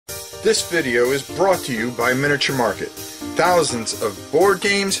This video is brought to you by Miniature Market. Thousands of board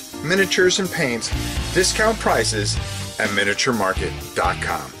games, miniatures, and paints, discount prices at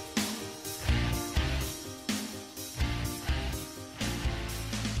miniaturemarket.com.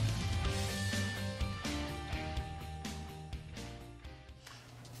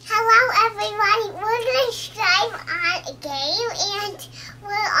 Hello everybody, we're going to strive on a game and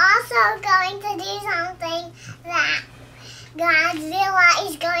we're also going to do something that Godzilla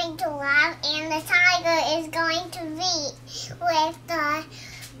is going to love and the tiger is going to beat with the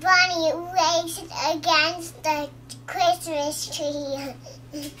bunny raced against the Christmas tree.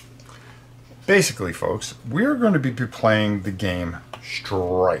 Basically, folks, we're going to be playing the game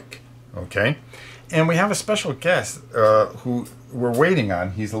Strike, okay? And we have a special guest who we're waiting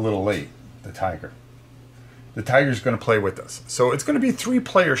on. He's a little late, the tiger. The tiger's going to play with us. So it's going to be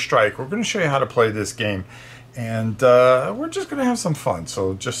 3-player Strike. We're going to show you how to play this game. And we're just going to have some fun.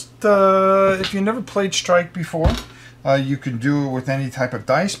 So just, if you never played Strike before, you can do it with any type of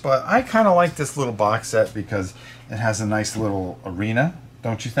dice. But I kind of like this little box set because it has a nice little arena,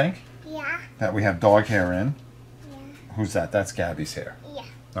 don't you think? Yeah. That we have dog hair in. Yeah. Who's that? That's Gabby's hair. Yeah.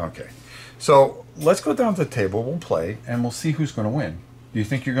 Okay. So let's go down to the table, we'll play, and we'll see who's going to win. Do you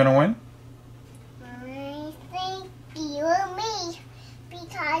think you're going to win? I think you and me,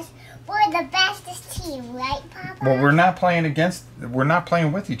 because we're the bestest team, right, Papa? Well, we're not playing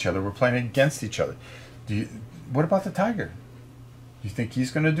with each other, we're playing against each other. What about the tiger? Do you think he's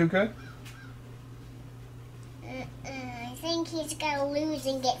going to do good? I think he's going to lose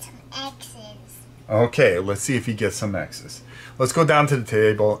and get some X's. Okay, let's see if he gets some X's. Let's go down to the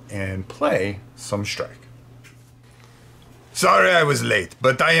table and play some Strike. Sorry I was late,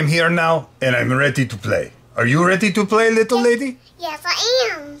 but I am here now and I'm ready to play. Are you ready to play, little lady? Yes, I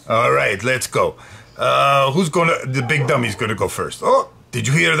am. All right, let's go. The big dummy's gonna go first. Oh, did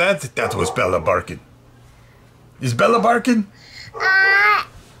you hear that? That was Bella barking. Is Bella barking?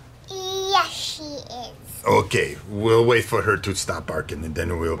 Yes, she is. Okay, we'll wait for her to stop barking and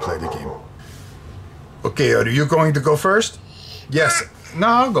then we'll play the game. Okay, are you going to go first? Yes. No,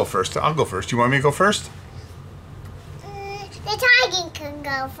 I'll go first. I'll go first. You want me to go first? The tiger can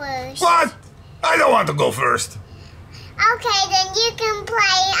go first. What? I don't want to go first. Okay, then you can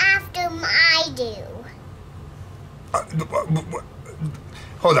play after I do.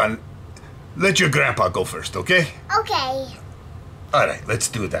 Hold on. Let your grandpa go first, okay? Okay. All right, let's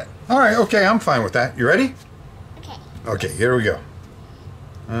do that. All right, okay, I'm fine with that. You ready? Okay. Okay, here we go.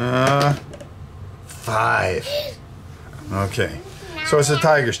 5. Okay, so it's the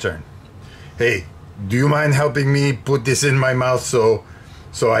tiger's turn. Hey, do you mind helping me put this in my mouth so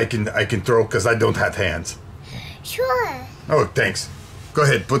I can throw, because I don't have hands? Sure. Oh, thanks. Go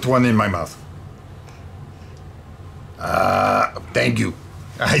ahead, put one in my mouth. Thank you.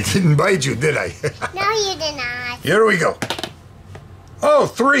 I didn't bite you, did I? No, you did not. Here we go. Oh,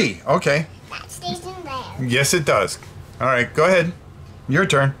 3. Okay. That stays in there. Yes, it does. All right, go ahead. Your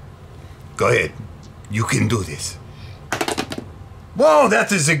turn. Go ahead. You can do this. Whoa,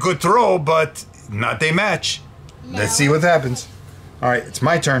 that is a good throw, but not a match. No. Let's see what happens. All right, it's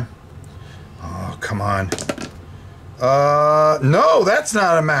my turn. Oh, come on. No, that's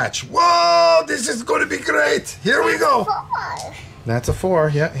not a match. Whoa, this is going to be great. Here we go. 4. That's a 4.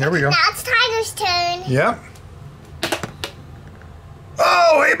 Yeah, here we go. Now it's Tiger's turn. Yep.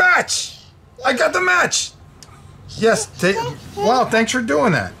 Oh, a match. I got the match. Yes. Wow, thanks for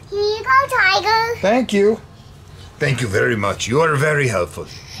doing that. Here you go, Tiger. Thank you. Thank you very much. You are very helpful.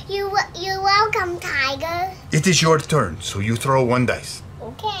 You're welcome, Tiger. It is your turn, so you throw 1 dice.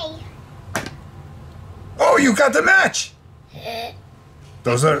 Okay. Oh, you got the match.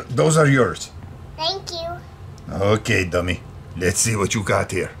 Those are yours. Thank you. Okay, dummy. Let's see what you got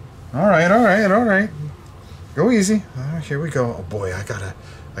here. All right. Go easy. All right, here we go. Oh boy, I gotta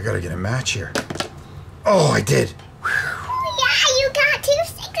get a match here. Oh, I did. Oh, yeah, you got 2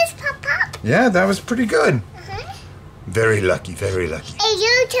 6s, Pop. Yeah, that was pretty good. Very lucky, very lucky. It's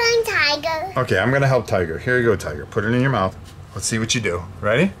your turn, Tiger. Okay, I'm gonna help Tiger. Here you go, Tiger. Put it in your mouth. Let's see what you do.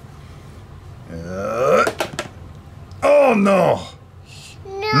 Ready? Oh no!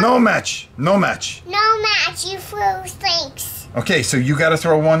 No match. No match. You threw 6. Okay, so you gotta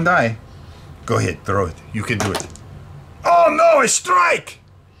throw 1 die. Go ahead, throw it. You can do it. Oh no, a strike!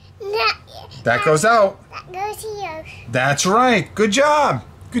 No, that goes out. That goes here. That's right. Good job.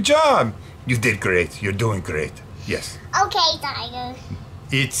 Good job. You did great. You're doing great. Yes. Okay, Tiger.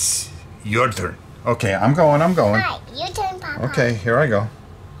 It's your turn. Okay, I'm going. All right, your turn, Papa. Okay, here I go.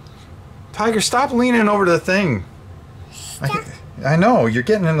 Tiger, stop leaning over the thing. I know, you're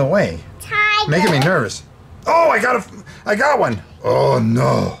getting in the way. Tiger. Making me nervous. Oh, I got one. Oh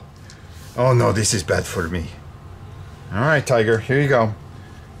no. Oh no, this is bad for me. All right, Tiger, here you go.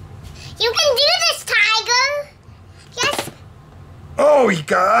 You can do this, Tiger. Yes. Oh,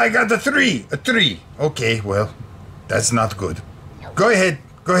 I got the 3. A 3. Okay, well, that's not good. Go ahead,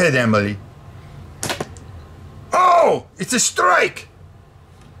 Emily. Oh, it's a strike.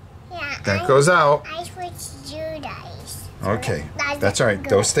 Yeah. That goes out. I switched your dice. Okay, that's all right.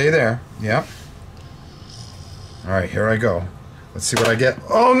 Those stay there. Yep. All right, here I go. Let's see what I get.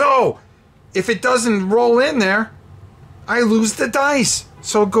 Oh no! If it doesn't roll in there, I lose the dice.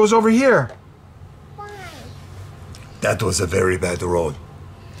 So it goes over here. Why? That was a very bad roll.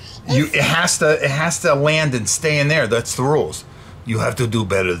 It has to land and stay in there. That's the rules. You have to do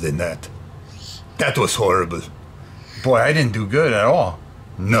better than that. That was horrible. Boy, I didn't do good at all.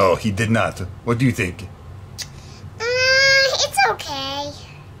 No, he did not. What do you think? It's okay.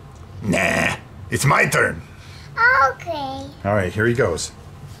 Nah, it's my turn. Okay. All right, here he goes.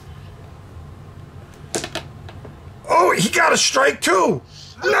 Oh, he got a strike too.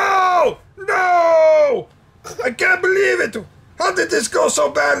 No! No! I can't believe it. How did this go so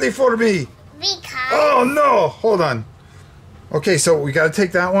badly for me? Because. Oh, no. Hold on. Okay, so we got to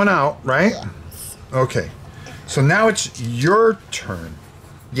take that one out, right? Yes. Okay. So now it's your turn.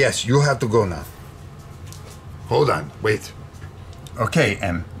 Yes, you have to go now. Hold on. Wait. Okay,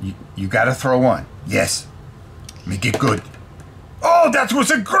 Em. You got to throw one. Yes. Make it good. Oh, that was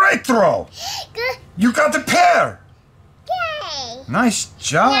a great throw. Good. You got the pair. Yay. Nice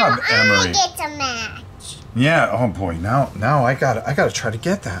job, now Emory. I get to match. Yeah. Oh boy. Now I gotta try to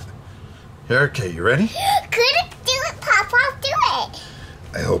get that. Here. Okay. You ready? Could do it, Papa. Do it.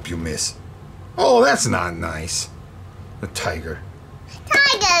 I hope you miss. Oh, that's not nice. The tiger.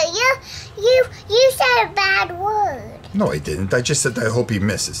 Tiger, you said a bad word. No, I didn't. I just said I hope he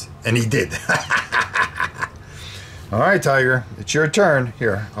misses, and he did. All right, Tiger. It's your turn.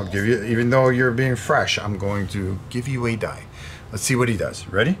 Here, I'll give you. Even though you're being fresh, I'm going to give you a die. Let's see what he does.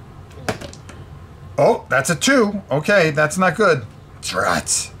 Ready? Oh, that's a 2. Okay, that's not good.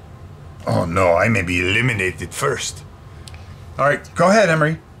 Drats. Oh no, I may be eliminated first. All right, go ahead,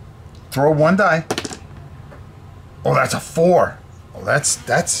 Emory. Throw one die. Oh, that's a 4. Oh,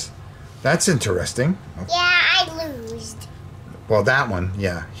 that's interesting. Yeah, I lose. Well, that one,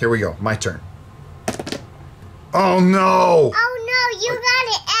 yeah. Here we go. My turn. Oh no! Oh no, you got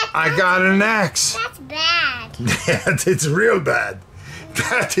an X. I got an X. That's bad. It's real bad.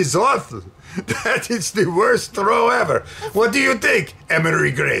 That is awful. That is the worst throw ever. What do you think,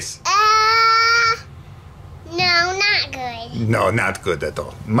 Emory Grace? No, not good. No, not good at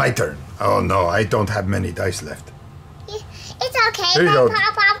all. My turn. Oh no, I don't have many dice left. It's okay. There you go.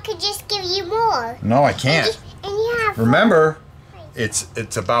 Papa could just give you more. No, I can't. And you have. Remember,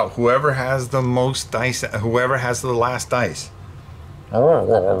 it's about whoever has the most dice, whoever has the last dice.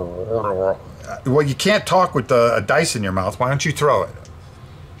 Well, you can't talk with a dice in your mouth. Why don't you throw it?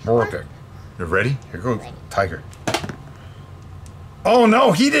 Okay. You ready? Here goes Tiger. Oh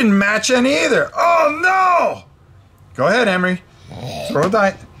no, he didn't match any either. Oh no! Go ahead, Emory. Throw a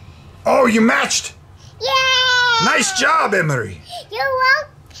die. Oh, you matched. Yay! Nice job, Emory. You're welcome.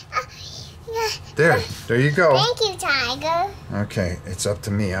 There you go. Thank you, Tiger. Okay, it's up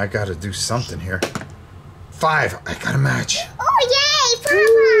to me. I gotta do something here. 5. I gotta match. Oh, yay,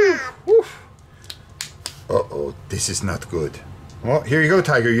 Papa! Uh-oh, this is not good. Well, here you go,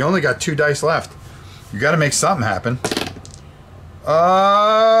 Tiger. You only got 2 dice left. You gotta make something happen.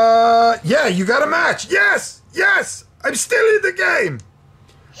 Yeah, you gotta match. Yes, yes. I'm still in the game.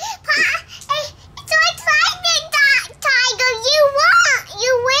 It's so exciting, Tiger. You won.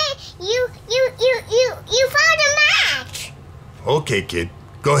 You win. You found a match. Okay, kid.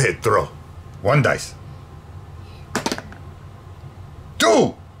 Go ahead, throw. 1 dice.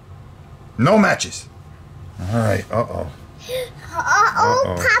 2. No matches. All right. Uh-oh.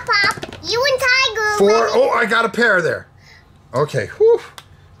 Papa. You and Tiger. 4. winning. Oh, I got a pair there. Okay. Whew.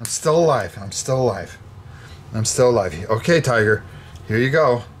 I'm still alive. I'm still alive. Okay, Tiger. Here you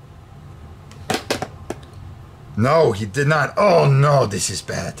go. No, he did not. Oh, no. This is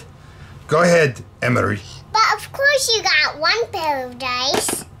bad. Go ahead, Emory. But of course you got 1 pair of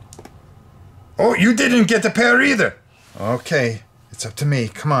dice. Oh, you didn't get the pair either. Okay. It's up to me.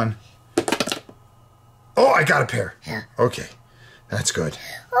 Come on. Oh, I got a pair. Okay. That's good.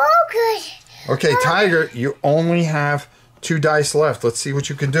 Oh, good. Okay, Tiger, you only have 2 dice left. Let's see what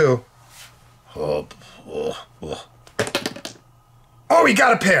you can do. Oh, he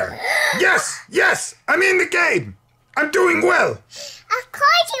got a pair. Yes, yes, I'm in the game. I'm doing well. Of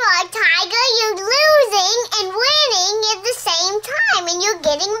course you are, Tiger. You're losing and winning at the same time, and you're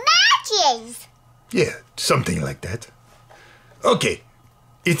getting matches. Yeah, something like that. Okay,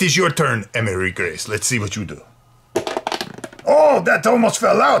 It is your turn, Emory Grace. Let's see what you do. Oh, that almost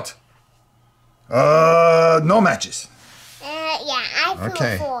fell out. No matches. Yeah, I flew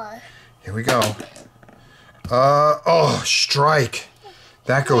Okay. 4. Here we go. Oh, strike.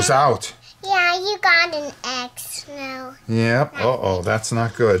 That goes out. Yeah, you got an X. No. Yep. Uh-oh, that's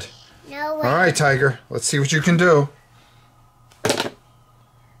not good. No way. All right, Tiger. Let's see what you can do.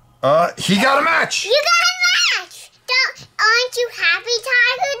 He got a match. You got a match! Aren't you happy,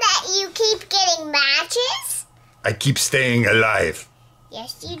 Tiger, that you keep getting matches? I keep staying alive.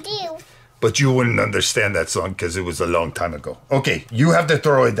 Yes, you do. But you wouldn't understand that song because it was a long time ago. Okay, you have to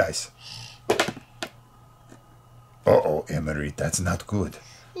throw a dice. Uh-oh, Emory, that's not good.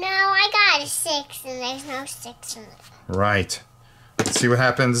 No, I got a 6, and there's no 6 in it. Right. Let's see what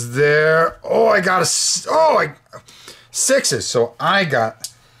happens there. Oh, I got sixes. So I got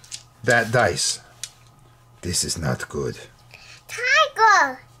that dice. This is not good.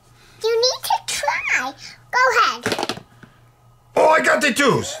 Tiger, you need to try. Go ahead. Oh, I got the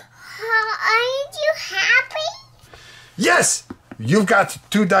 2s. Aren't you happy? Yes, you've got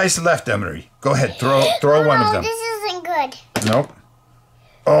 2 dice left, Emory. Go ahead, throw one of them. This isn't good. Nope.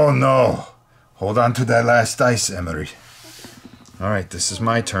 Oh no. Hold on to that last dice, Emory. All right, this is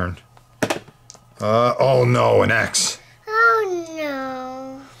my turn. Oh no, an X. Oh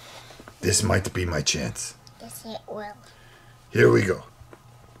no. This might be my chance. Yes, it will. Here we go.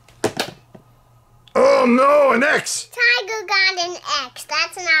 Oh no, an X. Tiger got an X.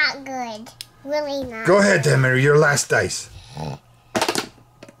 That's not good. Really not. Go ahead, Emory, your last dice.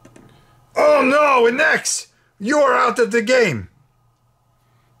 Oh no, an X. You are out of the game.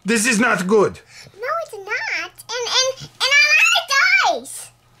 This is not good. No, it's not. And I like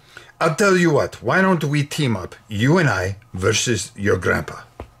dice. I'll tell you what, why don't we team up, you and I versus your grandpa?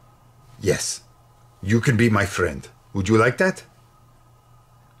 Yes, you can be my friend. Would you like that?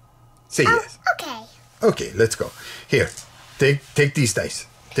 Say yes. Okay. Okay, let's go. Here, take these dice.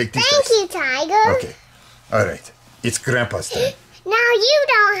 Take these Thank dice. you, Tiger. Okay, all right. It's grandpa's turn. Now you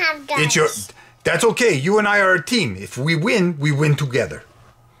don't have dice. It's your... That's okay, you and I are a team. If we win together.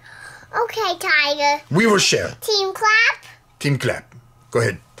 Okay, Tiger. We will share. Team clap. Team clap. Go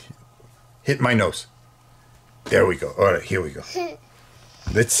ahead. Hit my nose. There we go. All right, here we go.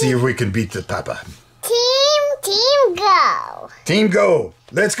 Let's see if we can beat the papa. Team go. Team go.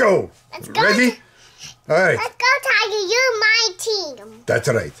 Let's go. Let's go. Ready? All right. Let's go, Tiger. You're my team. That's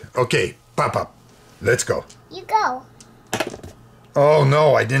right. Okay, papa. Let's go. You go. Oh,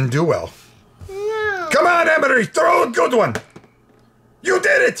 no, I didn't do well. No. Come on, Emory. Throw a good one. You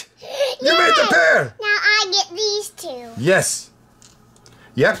did it. You made the pair. Now I get these 2. Yes.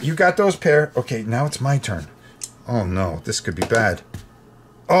 Yep, you got those pair. Okay, now it's my turn. Oh, no, this could be bad.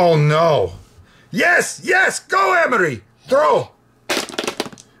 Oh, no. Yes, go, Emory. Throw.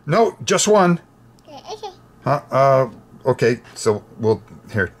 No, just one. Okay. Okay, so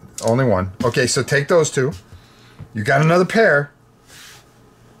here, only one. Okay, so take those 2. You got another pair.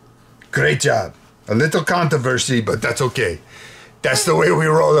 Great job. A little controversy, but that's okay. That's the way we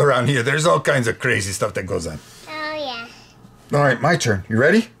roll around here. There's all kinds of crazy stuff that goes on. Oh, yeah. All right, my turn. You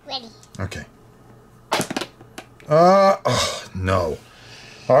ready? Ready. Okay. Oh, no.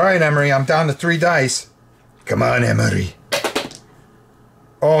 All right, Emory, I'm down to 3 dice. Come on, Emory.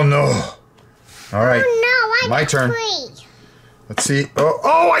 Oh, no. All right. Oh, no, my turn. 3. Let's see.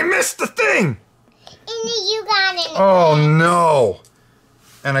 Oh, I missed the thing. And you got an Oh, no.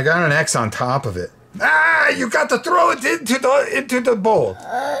 And I got an X on top of it. Ah, you got to throw it into the bowl.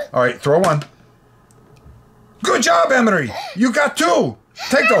 All right, throw one. Good job, Emory. You got 2.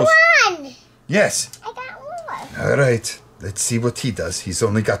 Take those. One. Yes. I got 1. All right. Let's see what he does. He's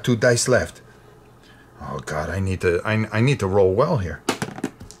only got 2 dice left. Oh God, I need to roll well here.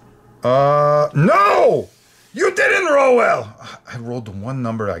 No! You didn't roll well. I rolled the one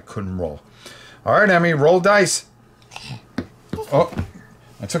number I couldn't roll. All right, Emmy, roll dice. Oh,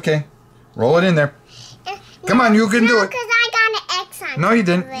 that's okay. Roll it in there. Come on, you can do it. Because I got an X on No, you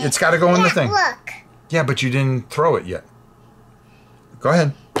didn't. it. It's got to go in the Yeah, thing. Look. Yeah, but you didn't throw it yet. Go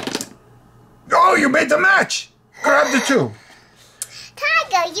ahead. Oh, you made the match. Grab the 2.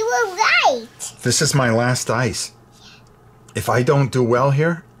 Tiger, you were right. This is my last dice. If I don't do well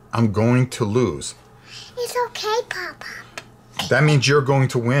here, I'm going to lose. It's okay, Papa. That means you're going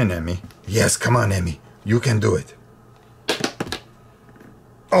to win, Emmy. Yes, come on, Emmy. You can do it.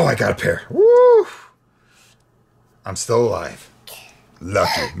 Oh, I got a pair. Woo! I'm still alive.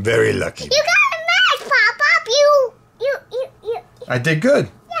 Lucky. Very lucky. You got a match, Papa. You. I did good.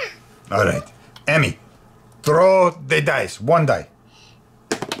 Yeah. All right. Emmy, throw the dice. 1 die.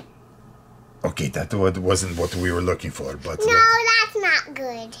 Okay, that wasn't what we were looking for, but... No, that's not not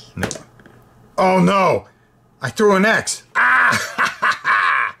good. No. Oh no! I threw an X.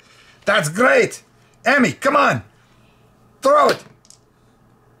 Ah! That's great! Emmy, come on! Throw it!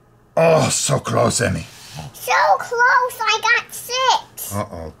 Oh, so close, Emmy. So close, I got 6.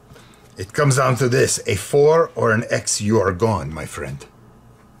 Uh-oh. It comes down to this. A 4 or an X, you are gone, my friend.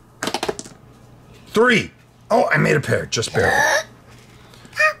 3. Oh, I made a pair, just barely.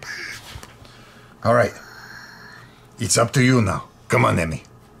 Papa. All right. It's up to you now. Come on, Emmy.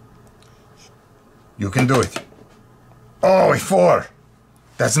 You can do it. Oh, a 4.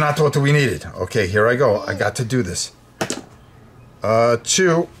 That's not what we needed. Okay, here I go. I got to do this.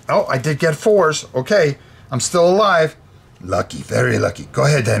 2. Oh, I did get 4s. Okay, I'm still alive. Lucky, very lucky. Go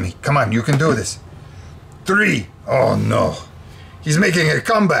ahead, Emmy. Come on, you can do this. 3. Oh, no. He's making a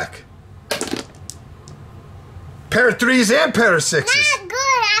comeback. Pair of 3s and pair of 6s. Not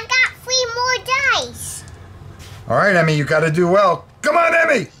good. I've got 3 more dice. All right, Emmy, you got to do well. Come on,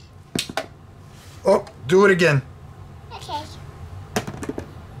 Emmy. Oh, do it again. Okay.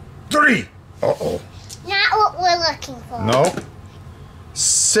 3. Uh-oh. Not what we're looking for. No.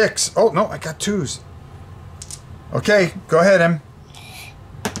 6. Oh, no, I got 2s. Okay, go ahead, Em.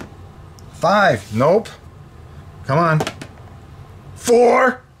 5. Nope. Come on.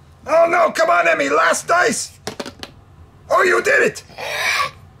 4. Oh, no, come on, Emmy. Last dice. Oh, you did it.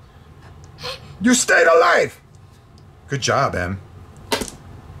 You stayed alive. Good job, Em.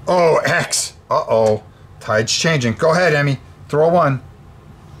 Oh, X. Uh-oh. Tide's changing. Go ahead, Emmy. Throw 1.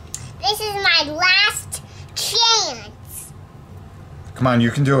 This is my last chance. Come on,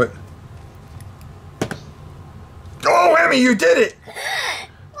 you can do it. Oh, Emmy, you did it.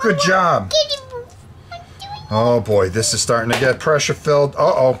 Good job. Oh, boy, this is starting to get pressure-filled.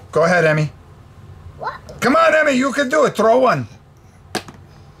 Uh-oh. Go ahead, Emmy. What? Come on, Emmy, you can do it. Throw 1.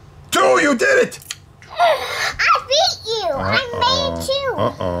 2, you did it. I beat you. I made 2.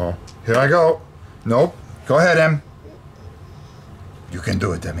 Uh-oh. Here I go. Nope. Go ahead, Em. You can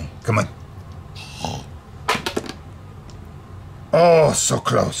do it, Emmy. Come on. Oh, so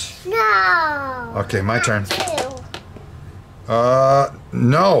close. No. Okay, my turn. 2.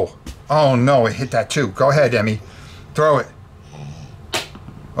 No. Oh, no, it hit that too. Go ahead, Emmy. Throw it.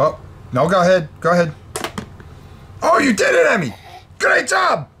 Oh, no, go ahead. Go ahead. Oh, you did it, Emmy. Great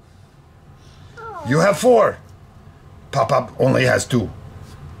job. Oh. You have 4. Pop-Up only has 2. All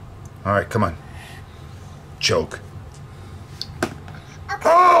right, come on. Choke. Okay.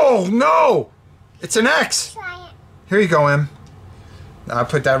 Oh, no. It's an X. Try it. Here you go, Em. I'll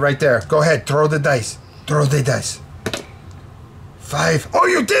put that right there. Go ahead, throw the dice. Throw the dice. 5. Oh,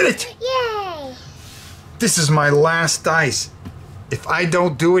 you did it! Yay. This is my last dice. If I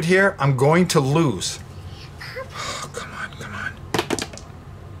don't do it here, I'm going to lose. Oh, come on, come on.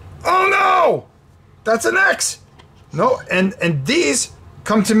 Oh, no! That's an X. No, and these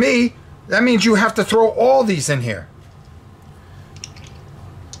come to me. That means you have to throw all these in here.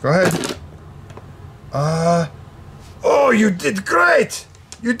 Go ahead. Oh, you did great.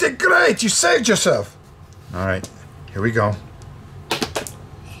 You did great. You saved yourself. All right, here we go.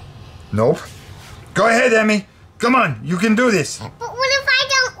 Nope. Go ahead, Emmy. Come on, you can do this. But what if I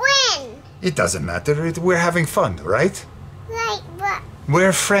don't win? It doesn't matter. We're having fun, right? Right, but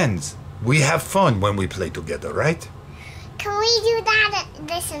We're friends. We have fun when we play together, right? can we do that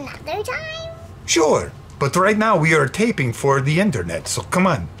this another time? Sure. But right now we are taping for the internet, so come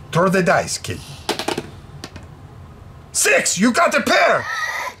on. Throw the dice, kid. 6! You got the pair!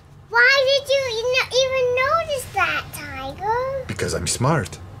 Why did you even notice that, Tiger? Because I'm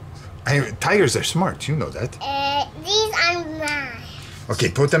smart. Tigers are smart, you know that. These are mine. Okay,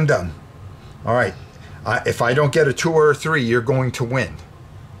 put them down. All right. If I don't get a 2 or a 3, you're going to win.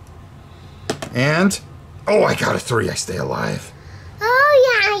 And... oh, I got a 3. I stay alive. Oh,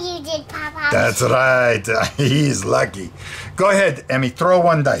 yeah, you did, Papa. That's right. He's lucky. Go ahead, Emmy. Throw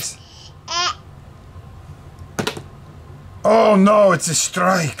 1 dice. Oh, no. It's a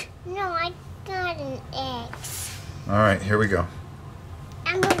strike. No, I got an X. All right. Here we go.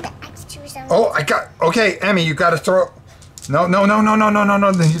 I'm going to X to something. Oh, I got... okay, Emmy, you got to throw... no.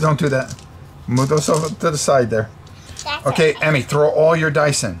 You don't do that. Move those over to the side there. That's Okay, okay. Emmy, throw all your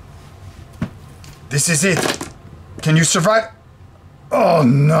dice in. This is it. Can you survive? Oh,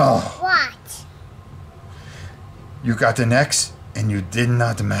 no. What? You got an X and you did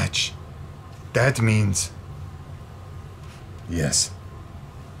not match. That means... yes.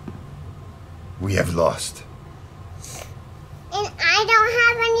 We have lost. And I don't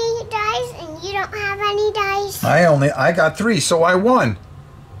have any dice, and you don't have any dice. I got 3, so I won.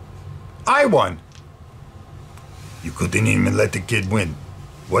 I won. You couldn't even let the kid win.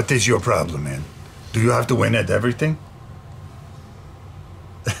 What is your problem, man? Do you have to win at everything?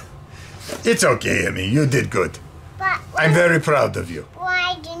 It's okay, Emmy. You did good. But I'm very proud of you. what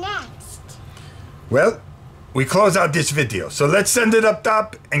I do next? Well, we close out this video, so let's send it up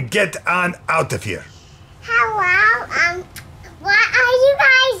top and get on out of here. Hello, what are you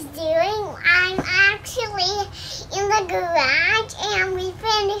guys doing? I'm actually in the garage and we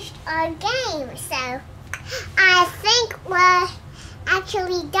finished our game, so I think we're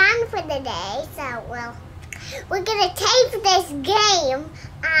actually done for the day, so we're gonna tape this game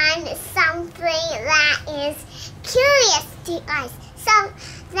on something that is curious to us. So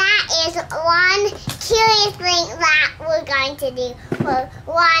that is one curious thing that we're going to do for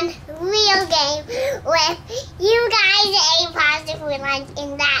one real game with you guys ate pasta for lunch,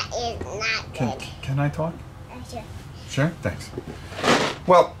 and that is not good. Can I talk? Sure. Sure, thanks.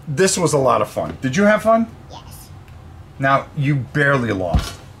 Well, this was a lot of fun. Did you have fun? Yes. Now, you barely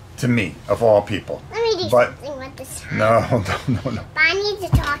lost, to me, of all people. Let me do something with this time. No. But I need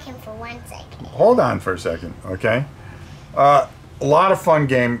to talk him for 1 second. Hold on for a second, okay? A lot of fun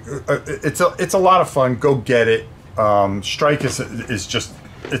game. It's a lot of fun. Go get it. Strike is just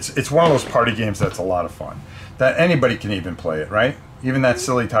it's one of those party games that's a lot of fun. That anybody can even play it, right? Even that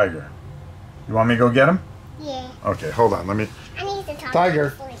silly tiger. You want me to go get him? Yeah. Okay, hold on. Let me. I need to talk Tiger.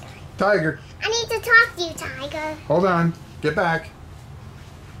 to you. Tiger. I need to talk to you, Tiger. Hold on. Get back.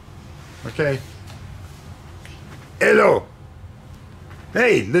 Okay. Hello.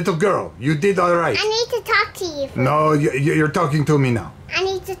 Hey, little girl. You did all right. I need to talk to you. No, you're talking to me now. I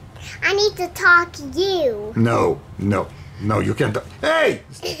need to talk to you. No, you can't. Hey,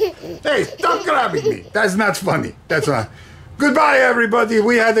 hey, stop grabbing me. That's not funny. That's not. Goodbye, everybody.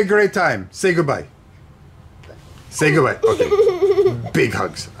 We had a great time. Say goodbye. Say goodbye. Okay. Big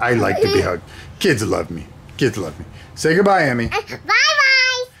hugs. I like to be hugged. Kids love me. Kids love me. Say goodbye, Emmy.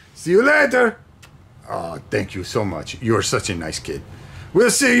 Bye-bye. See you later. Oh, thank you so much. You're such a nice kid. We'll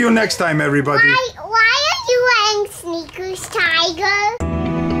see you next time, everybody. Why are you wearing sneakers, Tiger?